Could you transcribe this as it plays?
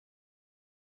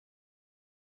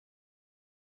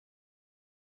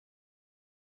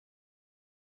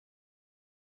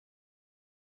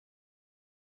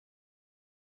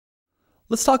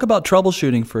Let's talk about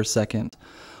troubleshooting for a second.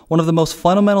 One of the most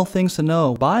fundamental things to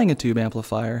know buying a tube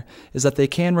amplifier is that they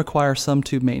can require some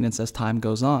tube maintenance as time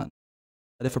goes on.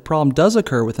 But if a problem does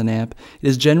occur with an amp, it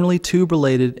is generally tube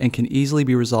related and can easily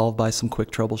be resolved by some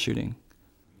quick troubleshooting.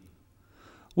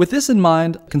 With this in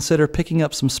mind, consider picking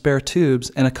up some spare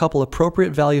tubes and a couple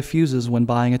appropriate value fuses when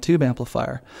buying a tube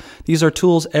amplifier. These are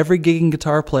tools every gigging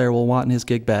guitar player will want in his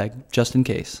gig bag, just in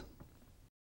case.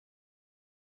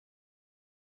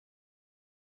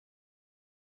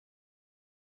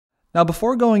 Now,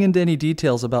 before going into any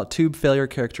details about tube failure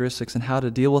characteristics and how to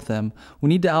deal with them, we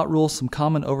need to outrule some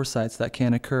common oversights that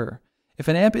can occur. If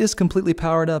an amp is completely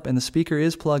powered up and the speaker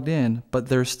is plugged in, but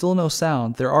there's still no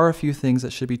sound, there are a few things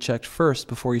that should be checked first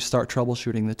before you start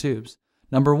troubleshooting the tubes.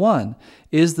 Number one,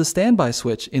 is the standby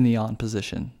switch in the on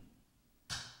position?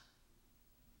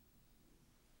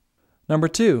 Number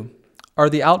two, are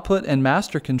the output and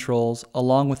master controls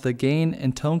along with the gain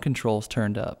and tone controls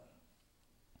turned up?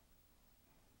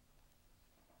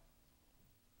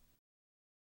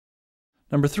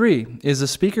 Number three, is the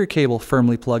speaker cable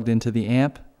firmly plugged into the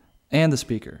amp and the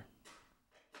speaker?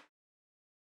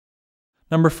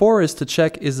 Number four is to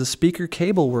check, is the speaker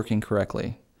cable working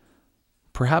correctly?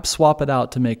 Perhaps swap it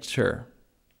out to make sure.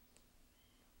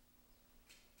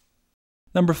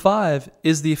 Number five,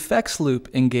 is the effects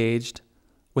loop engaged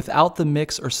without the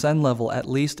mix or send level at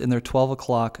least in their 12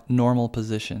 o'clock normal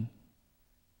position?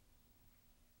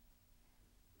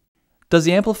 Does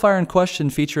the amplifier in question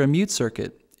feature a mute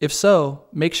circuit? If so,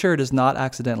 make sure it is not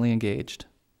accidentally engaged.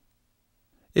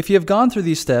 If you have gone through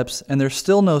these steps and there's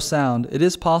still no sound, it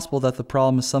is possible that the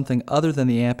problem is something other than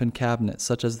the amp and cabinet,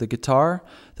 such as the guitar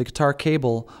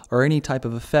cable, or any type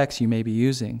of effects you may be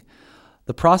using.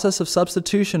 The process of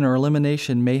substitution or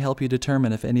elimination may help you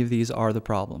determine if any of these are the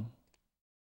problem.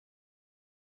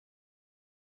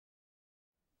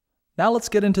 Now let's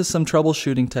get into some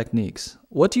troubleshooting techniques.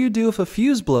 What do you do if a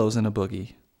fuse blows in a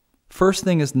Boogie? First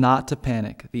thing is not to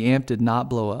panic. The amp did not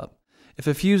blow up. If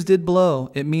a fuse did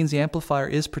blow, it means the amplifier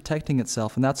is protecting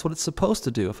itself, and that's what it's supposed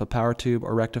to do if a power tube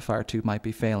or rectifier tube might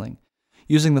be failing.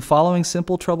 Using the following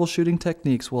simple troubleshooting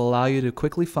techniques will allow you to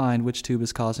quickly find which tube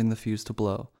is causing the fuse to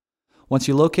blow. Once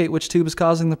you locate which tube is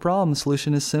causing the problem, the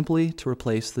solution is simply to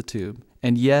replace the tube.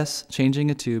 And yes, changing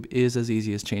a tube is as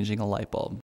easy as changing a light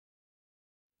bulb.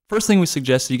 First thing we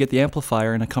suggest is you get the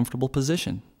amplifier in a comfortable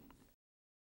position.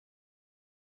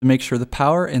 To make sure the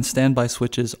power and standby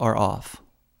switches are off.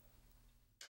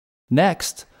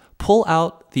 Next, pull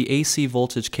out the AC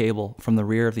voltage cable from the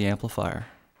rear of the amplifier.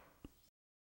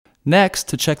 Next,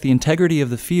 to check the integrity of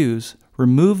the fuse,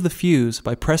 remove the fuse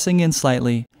by pressing in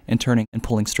slightly and turning and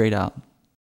pulling straight out.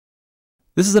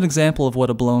 This is an example of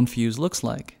what a blown fuse looks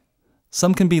like.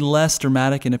 Some can be less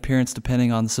dramatic in appearance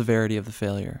depending on the severity of the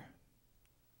failure.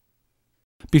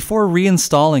 Before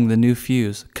reinstalling the new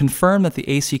fuse, confirm that the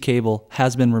AC cable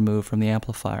has been removed from the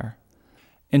amplifier.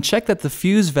 And check that the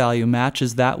fuse value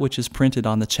matches that which is printed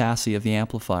on the chassis of the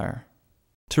amplifier.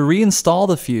 To reinstall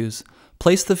the fuse,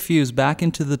 place the fuse back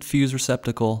into the fuse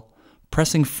receptacle,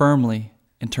 pressing firmly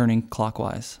and turning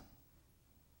clockwise.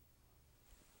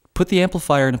 Put the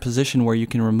amplifier in a position where you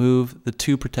can remove the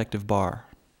tube protective bar.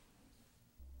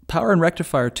 Power and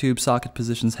rectifier tube socket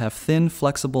positions have thin,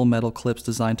 flexible metal clips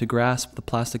designed to grasp the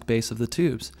plastic base of the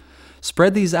tubes.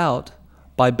 Spread these out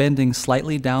by bending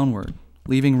slightly downward,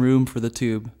 leaving room for the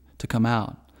tube to come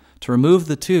out. To remove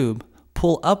the tube,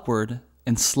 pull upward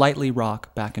and slightly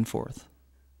rock back and forth.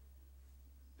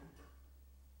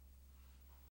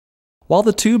 While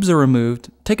the tubes are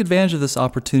removed, take advantage of this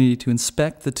opportunity to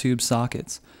inspect the tube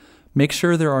sockets. Make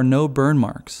sure there are no burn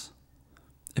marks.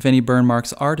 If any burn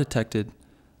marks are detected,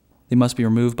 they must be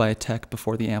removed by a tech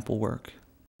before the amp will work.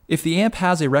 If the amp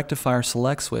has a rectifier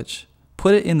select switch,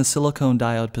 put it in the silicone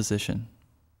diode position.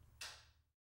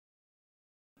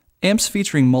 Amps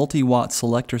featuring multi-watt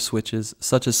selector switches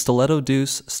such as Stiletto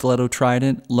Deuce, Stiletto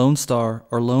Trident, Lone Star,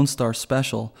 or Lone Star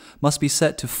Special must be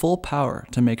set to full power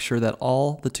to make sure that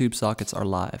all the tube sockets are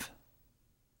live.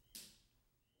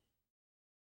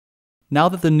 Now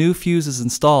that the new fuse is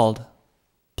installed,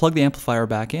 plug the amplifier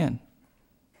back in.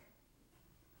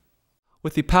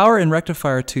 With the power and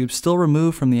rectifier tube still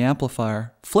removed from the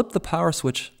amplifier, flip the power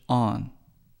switch on.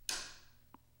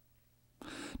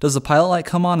 Does the pilot light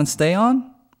come on and stay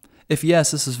on? If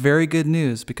yes, this is very good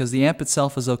news because the amp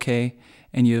itself is okay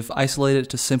and you've isolated it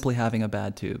to simply having a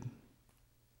bad tube.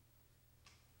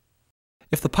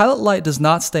 If the pilot light does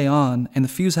not stay on and the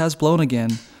fuse has blown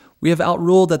again, we have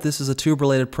outruled that this is a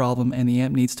tube-related problem and the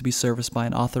amp needs to be serviced by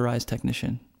an authorized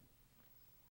technician.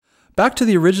 Back to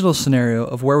the original scenario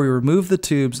of where we removed the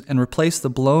tubes and replaced the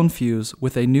blown fuse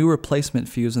with a new replacement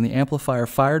fuse and the amplifier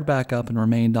fired back up and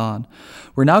remained on.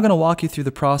 We're now going to walk you through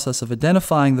the process of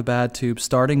identifying the bad tubes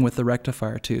starting with the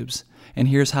rectifier tubes. And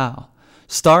here's how.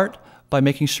 Start by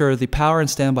making sure the power and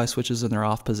standby switches are in their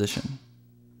off position.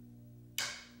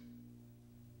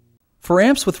 For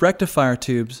amps with rectifier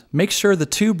tubes, make sure the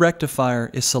tube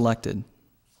rectifier is selected.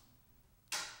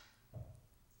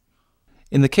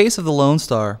 In the case of the Lone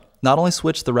Star, not only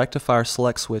switch the rectifier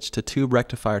select switch to tube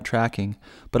rectifier tracking,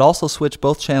 but also switch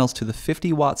both channels to the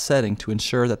 50-watt setting to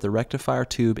ensure that the rectifier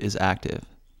tube is active.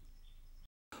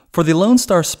 For the Lone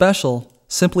Star Special,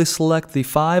 simply select the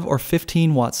 5 or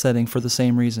 15-watt setting for the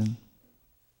same reason.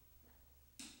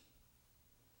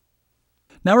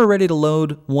 Now we're ready to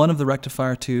load one of the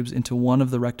rectifier tubes into one of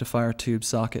the rectifier tube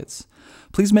sockets.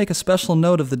 Please make a special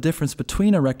note of the difference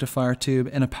between a rectifier tube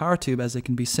and a power tube, as they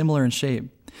can be similar in shape.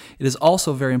 It is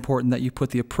also very important that you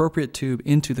put the appropriate tube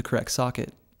into the correct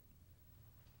socket.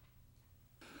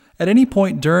 At any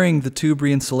point during the tube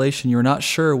reinstallation you are not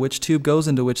sure which tube goes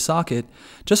into which socket,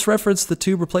 just reference the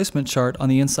tube replacement chart on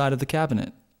the inside of the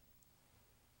cabinet.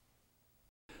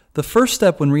 The first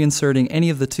step when reinserting any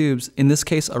of the tubes, in this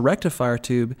case a rectifier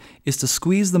tube, is to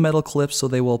squeeze the metal clips so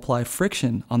they will apply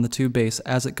friction on the tube base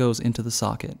as it goes into the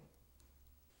socket.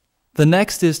 The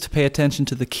next is to pay attention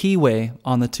to the keyway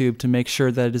on the tube to make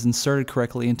sure that it is inserted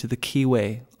correctly into the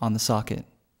keyway on the socket.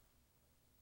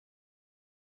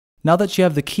 Now that you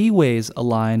have the keyways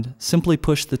aligned, simply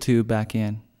push the tube back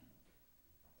in.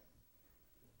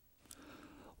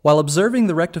 While observing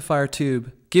the rectifier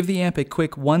tube, give the amp a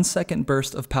quick 1-second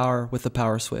burst of power with the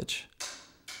power switch.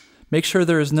 Make sure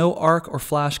there is no arc or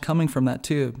flash coming from that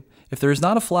tube. If there is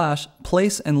not a flash,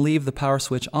 place and leave the power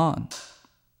switch on.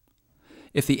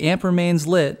 If the amp remains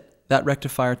lit, that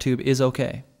rectifier tube is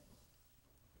okay.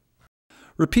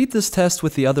 Repeat this test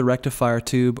with the other rectifier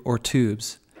tube or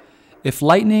tubes. If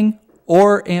lightning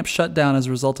or amp shutdown as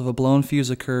a result of a blown fuse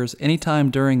occurs anytime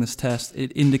during this test,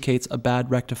 it indicates a bad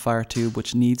rectifier tube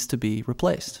which needs to be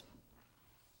replaced.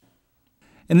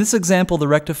 In this example, the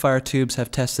rectifier tubes have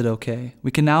tested okay.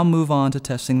 We can now move on to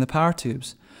testing the power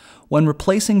tubes. When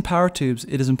replacing power tubes,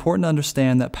 it is important to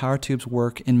understand that power tubes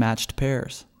work in matched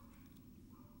pairs.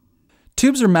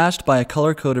 Tubes are matched by a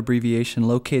color code abbreviation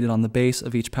located on the base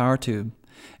of each power tube.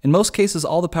 In most cases,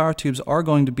 all the power tubes are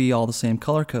going to be all the same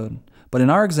color code, but in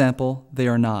our example, they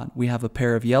are not. We have a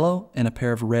pair of yellow and a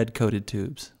pair of red coded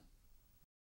tubes.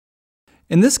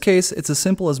 In this case, it's as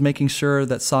simple as making sure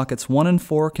that sockets 1 and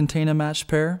 4 contain a matched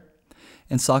pair,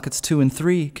 and sockets 2 and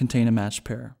 3 contain a matched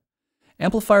pair.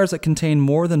 Amplifiers that contain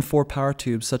more than 4 power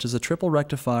tubes, such as a triple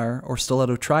rectifier or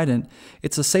stiletto trident,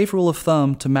 it's a safe rule of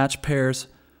thumb to match pairs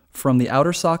from the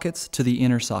outer sockets to the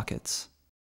inner sockets.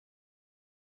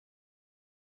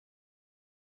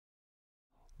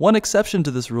 One exception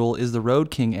to this rule is the Road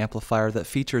King amplifier that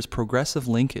features progressive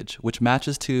linkage, which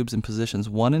matches tubes in positions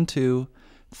 1 and 2,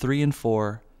 3 and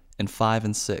 4, and 5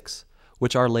 and 6,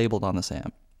 which are labeled on this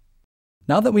amp.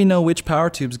 Now that we know which power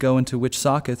tubes go into which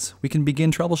sockets, we can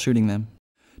begin troubleshooting them.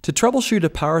 To troubleshoot a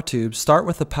power tube, start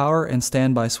with the power and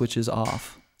standby switches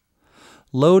off.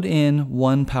 Load in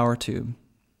one power tube.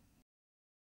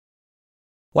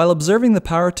 While observing the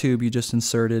power tube you just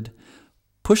inserted,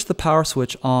 push the power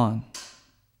switch on.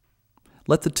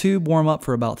 Let the tube warm up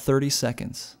for about 30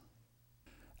 seconds.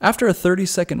 After a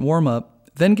 30-second warm-up,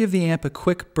 then give the amp a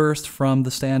quick burst from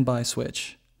the standby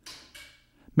switch.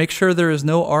 Make sure there is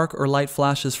no arc or light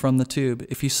flashes from the tube.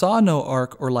 If you saw no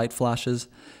arc or light flashes,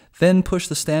 then push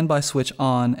the standby switch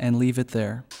on and leave it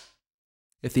there.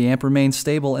 If the amp remains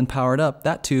stable and powered up,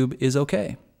 that tube is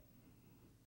okay.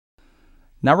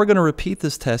 Now we're going to repeat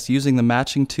this test using the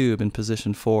matching tube in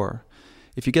position 4.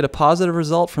 If you get a positive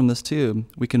result from this tube,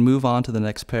 we can move on to the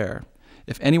next pair.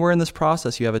 If anywhere in this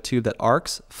process you have a tube that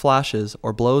arcs, flashes,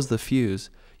 or blows the fuse,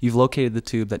 you've located the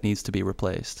tube that needs to be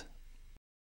replaced.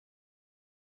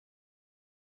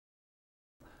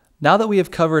 Now that we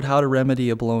have covered how to remedy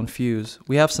a blown fuse,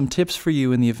 we have some tips for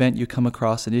you in the event you come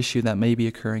across an issue that may be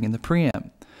occurring in the preamp.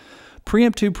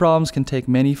 Preamp tube problems can take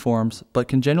many forms, but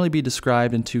can generally be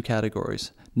described in 2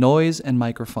 categories: noise and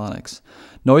microphonics.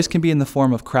 Noise can be in the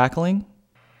form of crackling,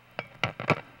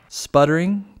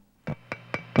 sputtering,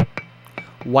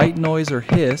 white noise or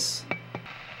hiss,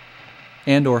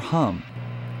 and or hum.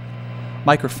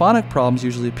 Microphonic problems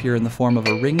usually appear in the form of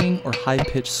a ringing or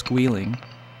high-pitched squealing.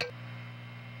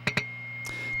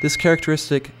 This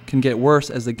characteristic can get worse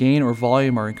as the gain or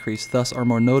volume are increased, thus are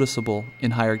more noticeable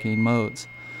in higher gain modes.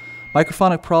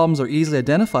 Microphonic problems are easily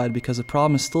identified because the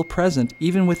problem is still present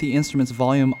even with the instrument's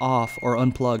volume off or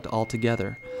unplugged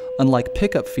altogether, unlike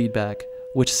pickup feedback,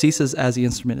 which ceases as the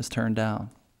instrument is turned down.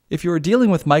 If you are dealing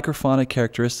with microphonic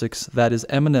characteristics that is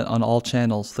eminent on all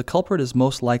channels, the culprit is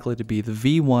most likely to be the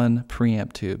V1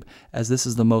 preamp tube, as this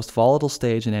is the most volatile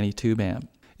stage in any tube amp.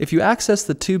 If you access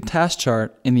the tube task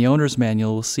chart in the owner's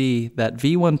manual, you will see that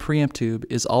V1 preamp tube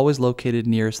is always located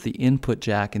nearest the input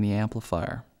jack in the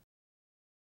amplifier.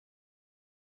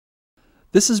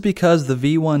 This is because the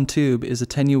V1 tube is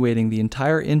attenuating the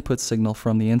entire input signal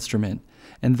from the instrument,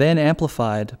 and then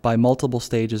amplified by multiple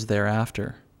stages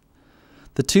thereafter.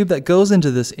 The tube that goes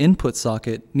into this input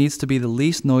socket needs to be the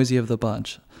least noisy of the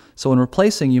bunch, so when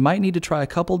replacing you might need to try a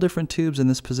couple different tubes in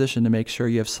this position to make sure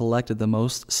you have selected the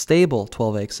most stable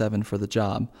 12AX7 for the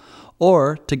job.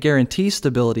 Or, to guarantee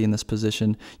stability in this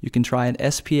position, you can try an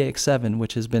SPAX7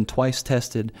 which has been twice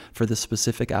tested for this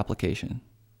specific application.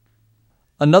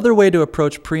 Another way to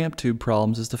approach preamp tube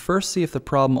problems is to first see if the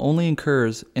problem only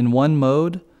occurs in one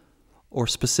mode or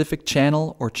specific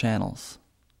channel or channels.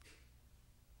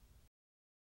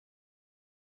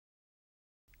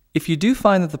 If you do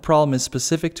find that the problem is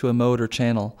specific to a mode or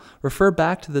channel, refer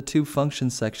back to the tube function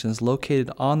sections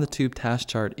located on the tube task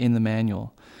chart in the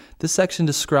manual. This section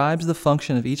describes the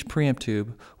function of each preamp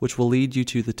tube, which will lead you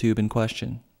to the tube in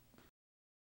question.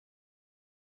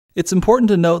 It's important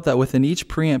to note that within each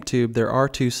preamp tube there are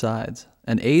two sides,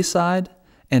 an A side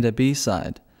and a B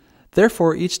side.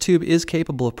 Therefore, each tube is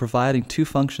capable of providing two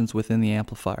functions within the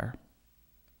amplifier.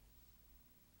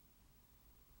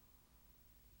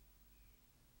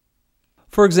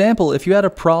 For example, if you had a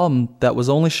problem that was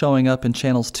only showing up in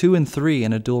channels 2 and 3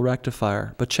 in a dual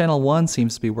rectifier, but channel 1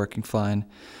 seems to be working fine,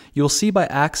 you will see by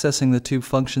accessing the tube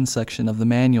function section of the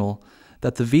manual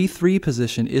that the V3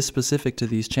 position is specific to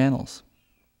these channels.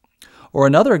 Or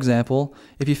another example,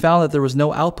 if you found that there was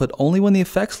no output only when the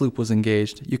effects loop was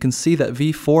engaged, you can see that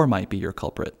V4 might be your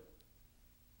culprit.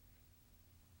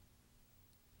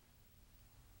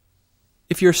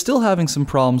 If you're still having some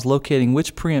problems locating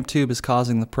which preamp tube is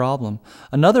causing the problem,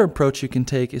 another approach you can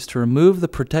take is to remove the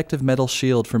protective metal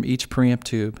shield from each preamp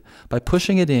tube by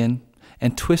pushing it in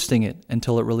and twisting it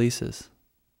until it releases.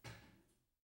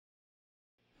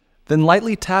 Then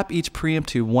lightly tap each preamp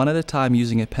tube one at a time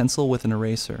using a pencil with an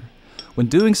eraser. When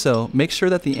doing so, make sure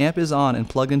that the amp is on and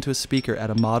plugged into a speaker at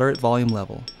a moderate volume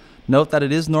level. Note that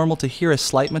it is normal to hear a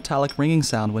slight metallic ringing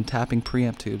sound when tapping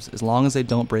preamp tubes as long as they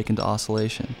don't break into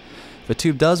oscillation. If a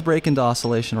tube does break into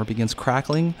oscillation or begins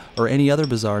crackling or any other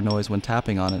bizarre noise when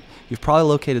tapping on it, you've probably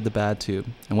located the bad tube.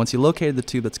 And once you located the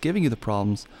tube that's giving you the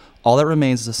problems, all that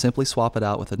remains is to simply swap it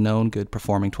out with a known good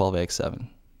performing 12AX7.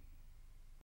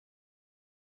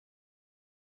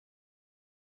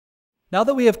 Now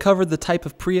that we have covered the type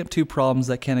of preamp tube problems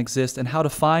that can exist and how to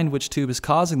find which tube is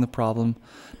causing the problem,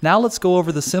 now let's go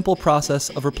over the simple process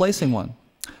of replacing one.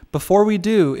 Before we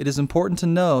do, it is important to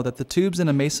know that the tubes in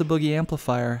a Mesa Boogie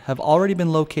amplifier have already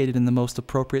been located in the most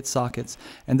appropriate sockets,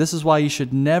 and this is why you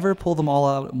should never pull them all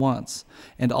out at once,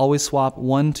 and always swap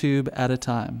one tube at a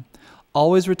time.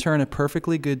 Always return a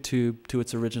perfectly good tube to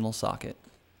its original socket.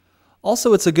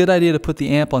 Also, it's a good idea to put the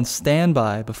amp on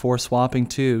standby before swapping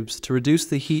tubes to reduce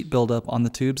the heat buildup on the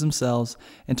tubes themselves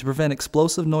and to prevent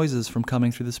explosive noises from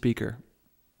coming through the speaker.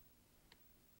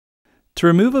 To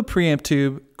remove a preamp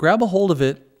tube, grab a hold of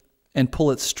it and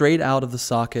pull it straight out of the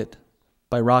socket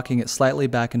by rocking it slightly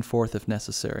back and forth if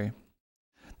necessary.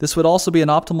 This would also be an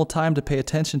optimal time to pay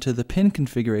attention to the pin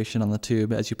configuration on the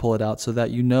tube as you pull it out so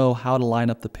that you know how to line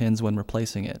up the pins when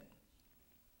replacing it.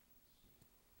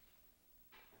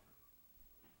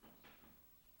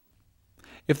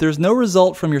 If there's no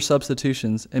result from your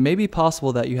substitutions, it may be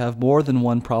possible that you have more than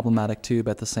one problematic tube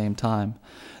at the same time.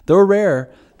 Though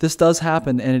rare, this does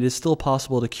happen and it is still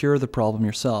possible to cure the problem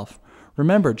yourself.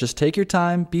 Remember, just take your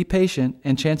time, be patient,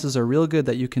 and chances are real good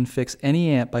that you can fix any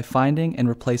amp by finding and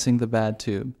replacing the bad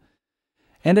tube.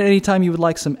 And at any time you would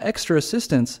like some extra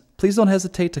assistance, please don't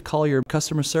hesitate to call your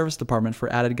customer service department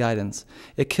for added guidance.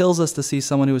 It kills us to see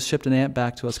someone who has shipped an amp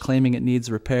back to us claiming it needs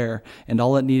repair, and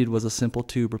all it needed was a simple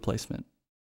tube replacement.